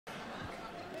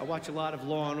I watch a lot of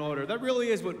Law & Order. That really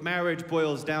is what marriage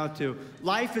boils down to.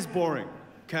 Life is boring,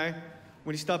 okay?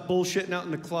 When you stop bullshitting out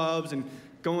in the clubs and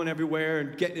going everywhere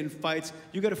and getting in fights,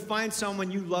 you gotta find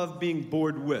someone you love being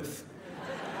bored with.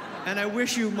 And I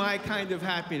wish you my kind of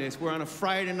happiness, where on a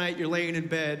Friday night you're laying in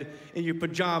bed in your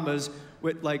pajamas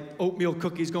with like oatmeal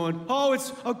cookies going, oh,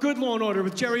 it's a good Law & Order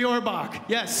with Jerry Orbach.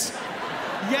 Yes,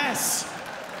 yes.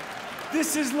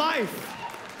 This is life,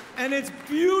 and it's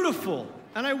beautiful,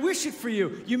 and I wish it for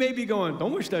you. You may be going,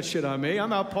 don't wish that shit on me.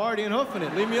 I'm out partying, hoofing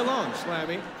it. Leave me alone,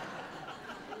 Slammy.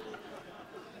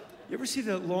 You ever see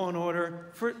the Law & Order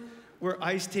where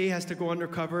Ice-T has to go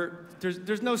undercover?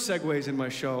 There's no segues in my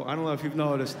show. I don't know if you've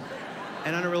noticed.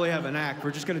 And I don't really have an act.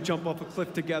 We're just gonna jump off a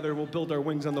cliff together. We'll build our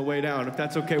wings on the way down, if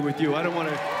that's okay with you. I don't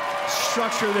wanna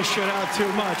structure this shit out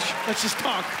too much. Let's just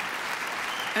talk.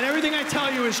 And everything I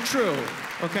tell you is true,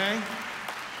 okay?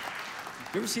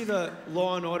 You ever see the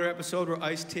Law & Order episode where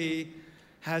Ice-T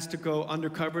has to go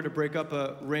undercover to break up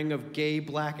a ring of gay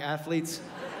black athletes?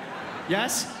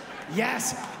 Yes?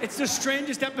 Yes, it's the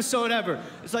strangest episode ever.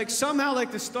 It's like somehow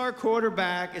like the star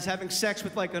quarterback is having sex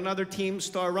with like another team's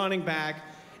star running back,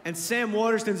 and Sam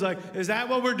Waterston's like, is that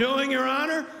what we're doing, Your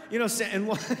Honor? You know, I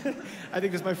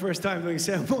think this is my first time doing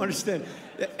Sam Waterston.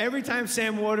 Every time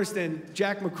Sam Waterston,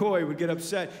 Jack McCoy would get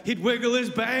upset, he'd wiggle his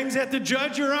bangs at the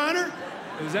judge, Your Honor?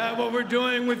 Is that what we're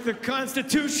doing with the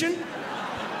Constitution?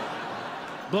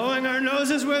 Blowing our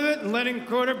noses with it and letting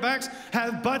quarterbacks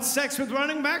have butt sex with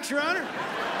running backs, Your Honor?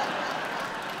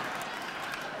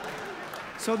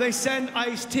 So they send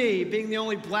Ice-T, being the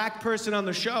only black person on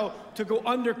the show, to go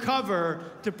undercover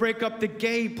to break up the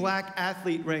gay black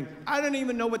athlete ring. I don't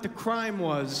even know what the crime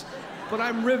was, but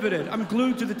I'm riveted. I'm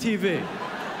glued to the TV.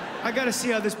 I gotta see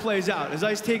how this plays out. Is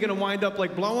Ice-T gonna wind up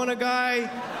like blowing a guy?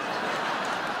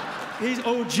 He's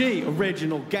OG,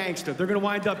 original gangster. They're gonna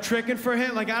wind up tricking for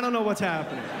him? Like, I don't know what's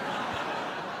happening.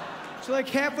 So like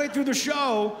halfway through the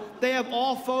show, they have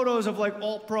all photos of like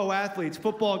all-pro athletes,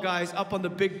 football guys up on the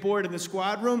big board in the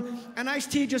squad room, and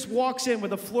Ice-T just walks in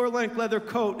with a floor-length leather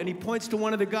coat and he points to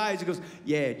one of the guys. He goes,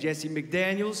 yeah, Jesse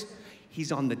McDaniels,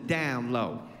 he's on the down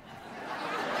low.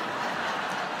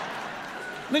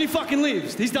 And then he fucking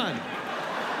leaves. He's done.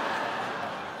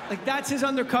 Like, that's his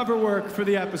undercover work for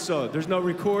the episode. There's no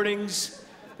recordings.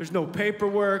 There's no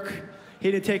paperwork.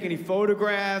 He didn't take any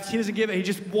photographs. He doesn't give it. He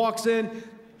just walks in.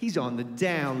 He's on the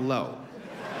down low.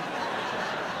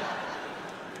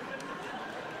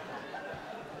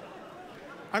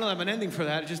 I don't have an ending for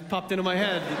that. It just popped into my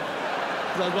head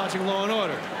because I was watching Law &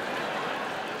 Order.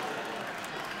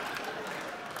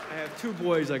 I have two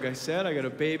boys, like I said. I got a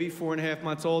baby, 4.5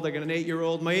 months old. I got an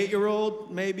 8-year-old. My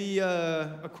 8-year-old, maybe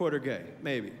a quarter gay,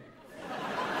 maybe.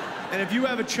 And if you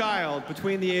have a child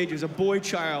between the ages, a boy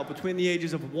child between the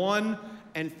ages of 1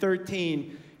 and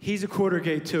 13, he's a quarter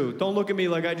gay too. Don't look at me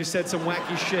like I just said some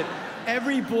wacky shit.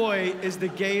 Every boy is the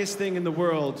gayest thing in the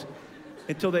world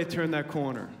until they turn that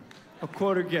corner. A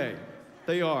quarter gay.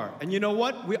 They are. And you know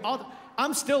what?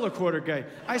 I'm still a quarter gay.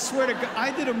 I swear to God,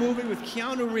 I did a movie with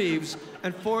Keanu Reeves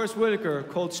and Forrest Whitaker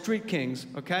called Street Kings,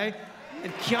 okay?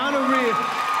 And Keanu Reeves,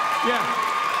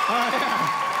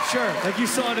 yeah. Sure, like you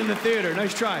saw it in the theater.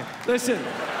 Nice try. Listen.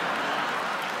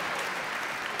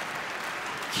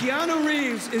 Keanu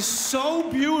Reeves is so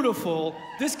beautiful,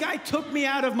 this guy took me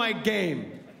out of my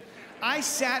game. I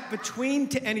sat between,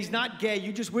 and he's not gay,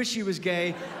 you just wish he was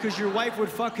gay, because your wife would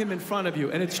fuck him in front of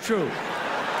you, and it's true.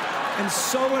 And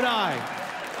so would I.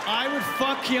 I would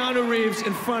fuck Keanu Reeves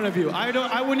in front of you.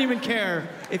 I wouldn't even care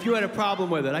if you had a problem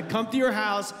with it. I'd come to your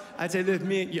house, I'd say, this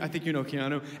me, I think you know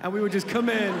Keanu, and we would just come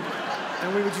in,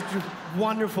 and we would just do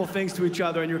wonderful things to each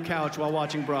other on your couch while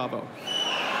watching Bravo.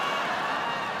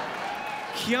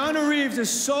 Keanu Reeves is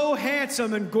so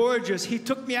handsome and gorgeous, he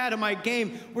took me out of my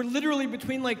game. We're literally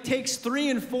between like takes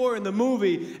 3 and 4 in the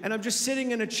movie, and I'm just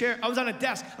sitting in a chair. I was on a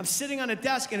desk. I'm sitting on a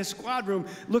desk in a squad room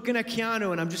looking at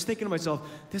Keanu, and I'm just thinking to myself,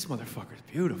 this motherfucker's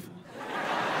beautiful.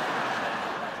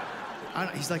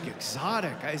 He's like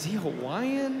exotic. Is he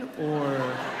Hawaiian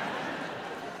or...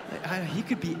 he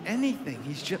could be anything.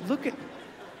 He's just, look at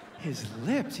his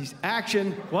lips. He's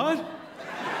action. What?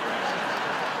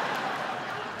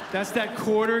 That's that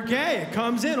quarter gay. It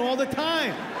comes in all the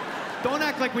time. Don't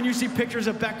act like when you see pictures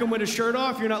of Beckham with his shirt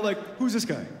off, you're not like, who's this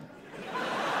guy?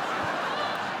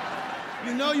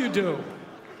 You know you do.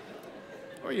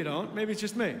 Or you don't. Maybe it's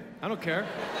just me. I don't care.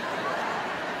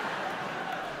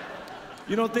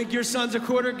 You don't think your son's a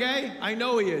quarter gay? I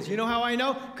know he is. You know how I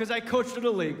know? Because I coached at a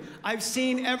league. I've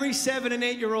seen every 7- and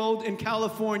 8-year-old in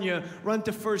California run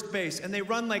to first base, and they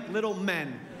run like little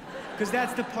men. because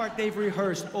that's the part they've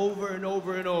rehearsed over and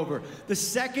over and over. The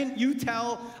second you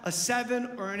tell a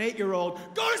 7 or an 8-year-old,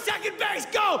 go to second base,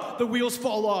 go, the wheels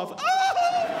fall off.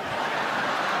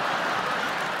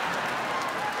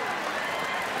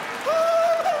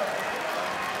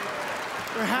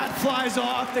 Their hat flies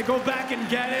off, they go back and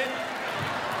get it.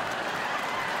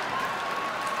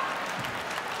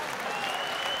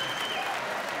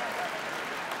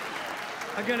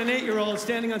 I got an 8-year-old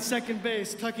standing on second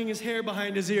base, tucking his hair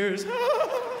behind his ears.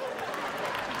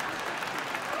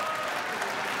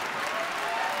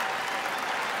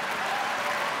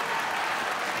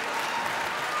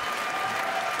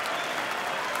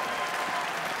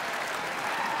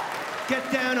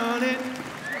 Get down on it.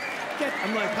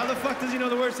 I'm like, how the fuck does he know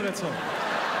the words to that song?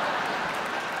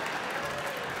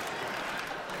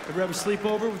 Ever have a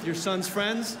sleepover with your son's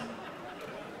friends?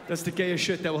 That's the gayest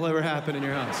shit that will ever happen in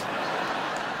your house.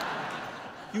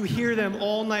 You hear them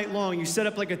all night long. You set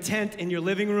up like a tent in your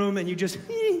living room and you just...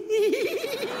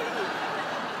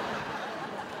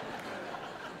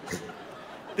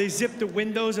 They zip the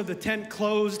windows of the tent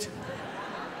closed.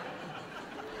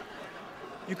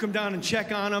 You come down and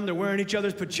check on them. They're wearing each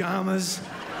other's pajamas.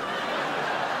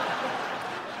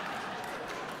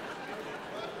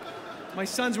 My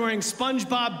son's wearing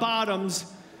SpongeBob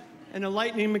bottoms and a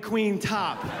Lightning McQueen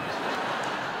top.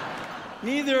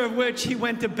 Neither of which he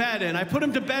went to bed in. I put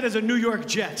him to bed as a New York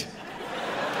Jet.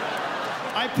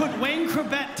 I put Wayne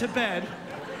Corbett to bed,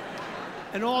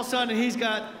 and all of a sudden he's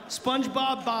got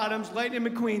SpongeBob bottoms, Lightning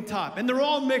McQueen top, and they're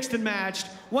all mixed and matched.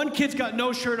 One kid's got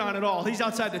no shirt on at all. He's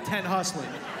outside the tent hustling.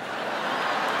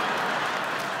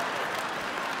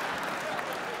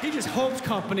 He just hopes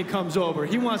company comes over.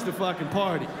 He wants to fucking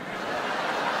party.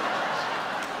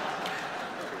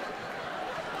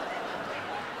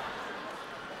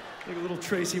 Like a little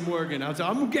Tracy Morgan. I was like,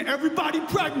 I'm gonna get everybody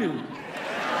pregnant.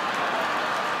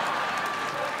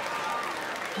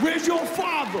 Where's your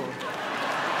father?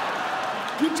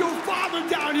 Get your father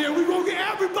down here. We're gonna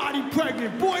get everybody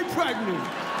pregnant. Boy pregnant.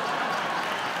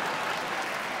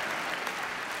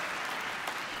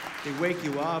 They wake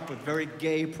you up with very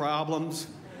gay problems.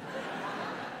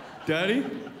 Daddy?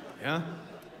 Yeah?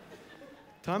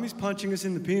 Tommy's punching us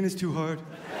in the penis too hard.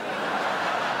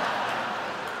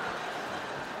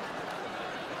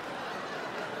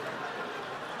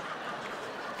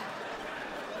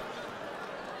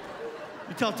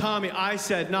 You tell Tommy I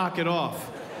said knock it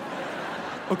off.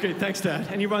 Okay, thanks, Dad.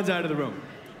 And he runs out of the room.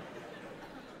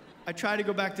 I try to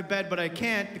go back to bed, but I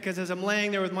can't because as I'm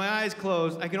laying there with my eyes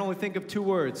closed, I can only think of 2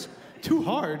 words. Too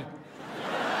hard.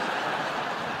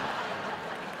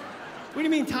 What do you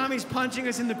mean Tommy's punching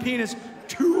us in the penis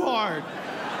too hard?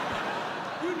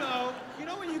 You know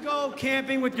when you go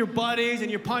camping with your buddies and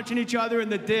you're punching each other in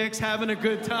the dicks, having a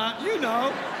good time? You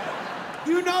know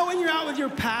when you're out with your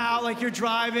pal, like you're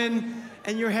driving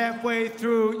and you're halfway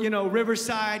through,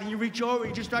 Riverside, and you reach over,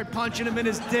 you just start punching him in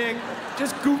his dick,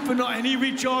 just goofing on, and he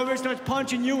reach over, starts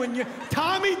punching you, and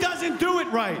Tommy doesn't do it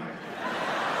right.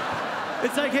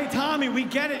 It's like, hey, Tommy, we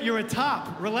get it, you're a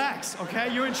top. Relax,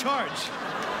 okay? You're in charge.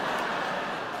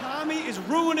 Tommy is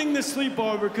ruining the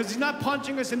sleepover because he's not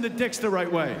punching us in the dicks the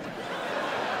right way.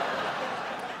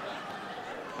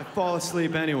 I fall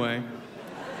asleep anyway,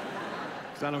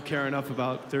 because I don't care enough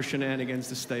about their shenanigans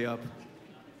to stay up.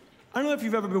 I don't know if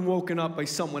you've ever been woken up by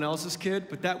someone else's kid,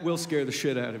 but that will scare the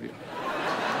shit out of you.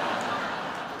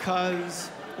 Because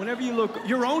whenever you look,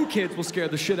 your own kids will scare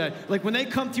the shit out of you. Like when they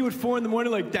come to you at 4 in the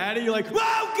morning like, Daddy, you're like,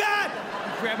 oh, God!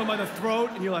 You grab them by the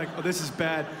throat, and you're like, oh, this is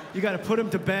bad. You gotta put them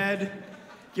to bed,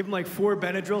 give them like 4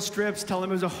 Benadryl strips, tell them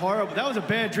it was that was a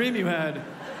bad dream you had,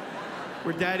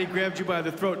 where Daddy grabbed you by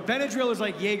the throat. Benadryl is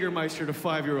like Jägermeister to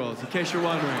 5-year-olds, in case you're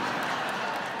wondering.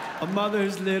 A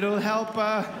mother's little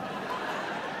helper.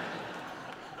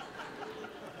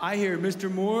 I hear, Mr.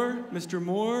 Mohr, Mr.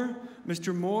 Mohr,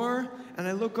 Mr. Mohr, and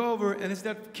I look over, and it's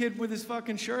that kid with his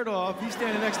fucking shirt off. He's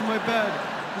standing next to my bed,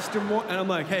 Mr. Mohr, and I'm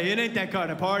like, hey, it ain't that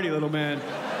kind of party, little man.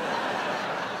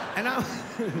 And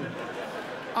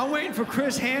I'm waiting for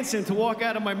Chris Hansen to walk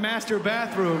out of my master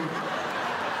bathroom.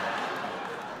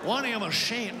 Wanting him a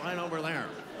shame right over there.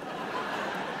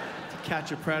 To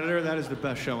Catch a Predator, that is the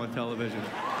best show on television.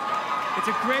 It's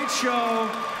a great show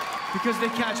because they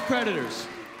catch predators.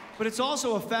 But it's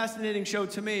also a fascinating show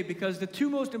to me because the 2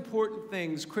 most important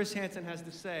things Chris Hansen has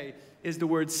to say is the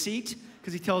word seat,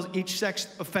 because he tells each sex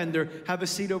offender, have a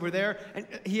seat over there, and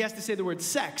he has to say the word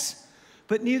sex,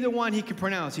 but neither one he can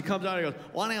pronounce. He comes out and he goes,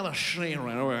 "Want to have a seat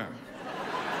right over there."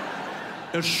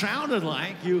 It sounded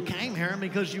like you came here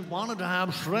because you wanted to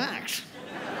have sex.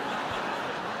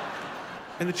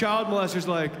 And the child molester's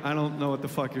like, I don't know what the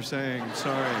fuck you're saying,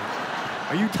 sorry.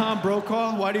 Are you Tom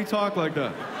Brokaw? Why do you talk like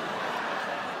that?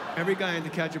 Every guy in To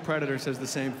Catch a Predator says the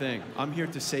same thing. I'm here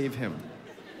to save him.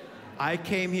 I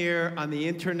came here on the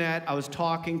internet, I was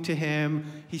talking to him,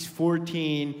 he's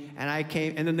 14, and I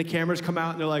came, and then the cameras come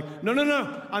out and they're like, no, no,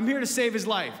 no, I'm here to save his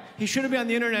life. He shouldn't be on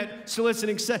the internet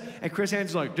soliciting sex. And Chris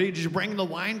Hansen's like, did you bring the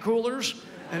wine coolers?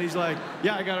 And he's like,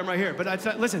 yeah, I got them right here. But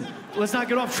listen, let's not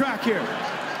get off track here.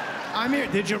 I'm here,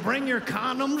 did you bring your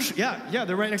condoms? Yeah,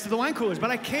 they're right next to the wine coolers. But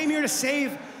I came here to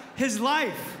save his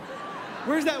life.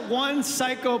 Where's that one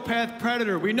psychopath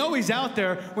predator? We know he's out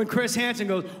there when Chris Hansen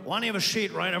goes, why don't you have a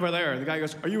sheet right over there? And the guy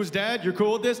goes, are you his dad? You're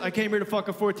cool with this? I came here to fuck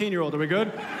a 14-year-old. Are we good?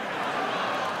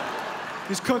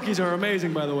 These cookies are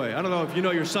amazing, by the way. I don't know if you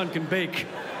know your son can bake.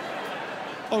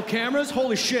 Oh, cameras?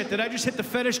 Holy shit, did I just hit the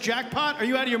fetish jackpot? Are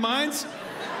you out of your minds?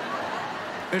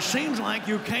 It seems like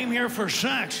you came here for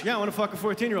sex. Yeah, I want to fuck a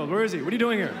 14-year-old. Where is he? What are you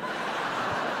doing here?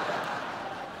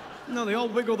 No, they all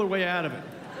wiggle their way out of it.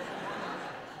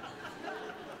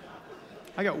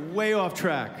 I got way off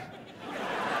track.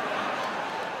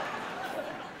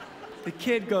 The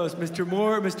kid goes, Mr.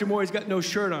 Mohr, he's got no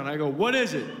shirt on. I go, what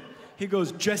is it? He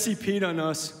goes, Jesse peed on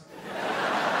us.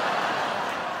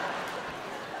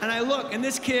 And I look, and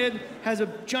this kid has a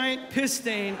giant piss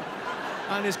stain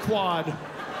on his quad.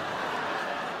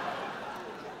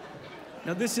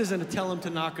 Now, this isn't a tell him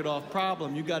to knock it off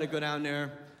problem. You got to go down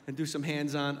there and do some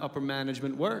hands-on upper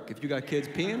management work if you got kids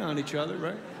peeing on each other,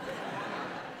 right?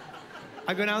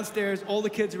 I go downstairs, all the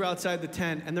kids are outside the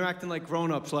tent, and they're acting like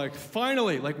grown-ups, like,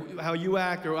 finally, like how you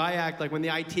act or I act, like when the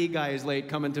IT guy is late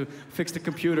coming to fix the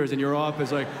computers in your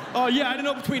office, like, oh yeah, I didn't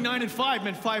know between 9 and 5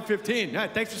 meant 5:15. Yeah,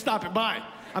 thanks for stopping by.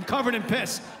 I'm covered in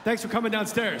piss. Thanks for coming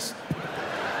downstairs.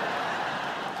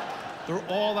 They're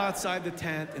all outside the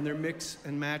tent in their mix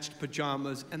and matched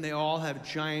pajamas, and they all have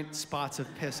giant spots of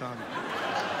piss on them.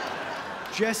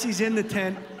 Jesse's in the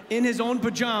tent, in his own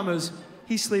pajamas,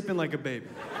 he's sleeping like a baby.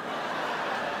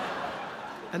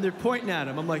 And they're pointing at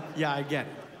him. I'm like, yeah, I get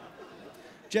it.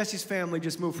 Jesse's family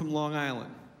just moved from Long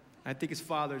Island. I think his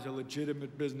father's a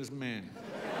legitimate businessman.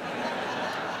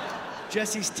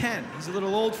 Jesse's 10. He's a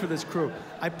little old for this crew.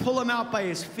 I pull him out by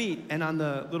his feet, and on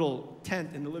the little tent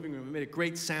in the living room, it made a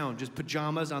great sound, just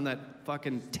pajamas on that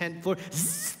fucking tent floor.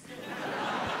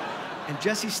 And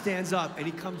Jesse stands up, and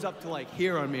he comes up to, like,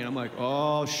 here on me, and I'm like,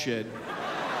 oh, shit.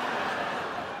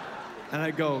 And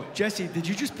I go, Jesse, did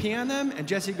you just pee on them? And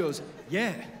Jesse goes,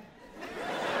 yeah.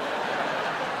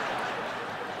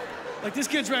 Like, this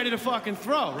kid's ready to fucking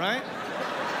throw, right?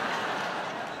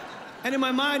 And in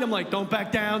my mind, I'm like, don't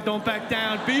back down,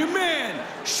 be a man.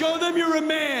 Show them you're a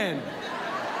man.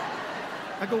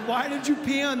 I go, why did you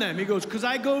pee on them? He goes, because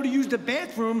I go to use the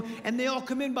bathroom, and they all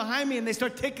come in behind me, and they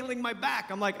start tickling my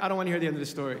back. I'm like, I don't want to hear the end of the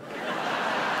story.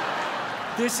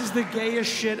 This is the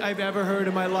gayest shit I've ever heard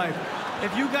in my life.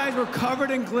 If you guys were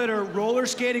covered in glitter, roller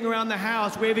skating around the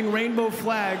house, waving rainbow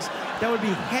flags, that would be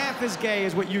half as gay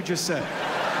as what you just said.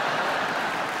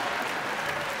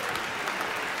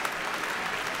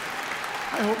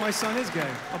 I hope my son is gay.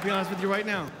 I'll be honest with you right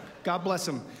now. God bless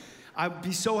him. I'd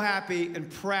be so happy and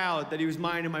proud that he was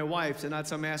mine and my wife's and not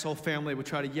some asshole family would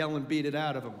try to yell and beat it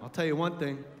out of him. I'll tell you one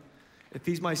thing. If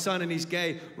he's my son and he's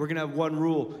gay, we're gonna have one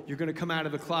rule. You're gonna come out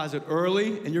of the closet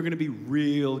early and you're gonna be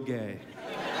real gay.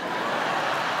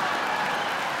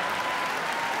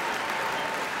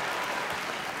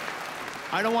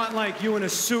 I don't want, like, you in a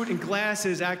suit and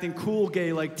glasses acting cool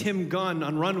gay like Tim Gunn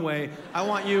on Runway. I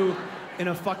want you in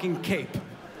a fucking cape.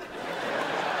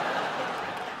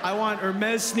 I want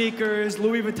Hermes sneakers,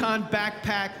 Louis Vuitton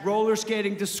backpack, roller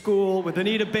skating to school with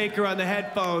Anita Baker on the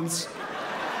headphones.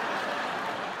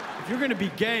 If you're gonna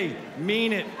be gay,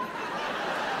 mean it.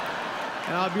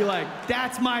 And I'll be like,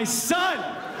 that's my son!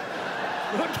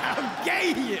 Look how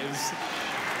gay he is!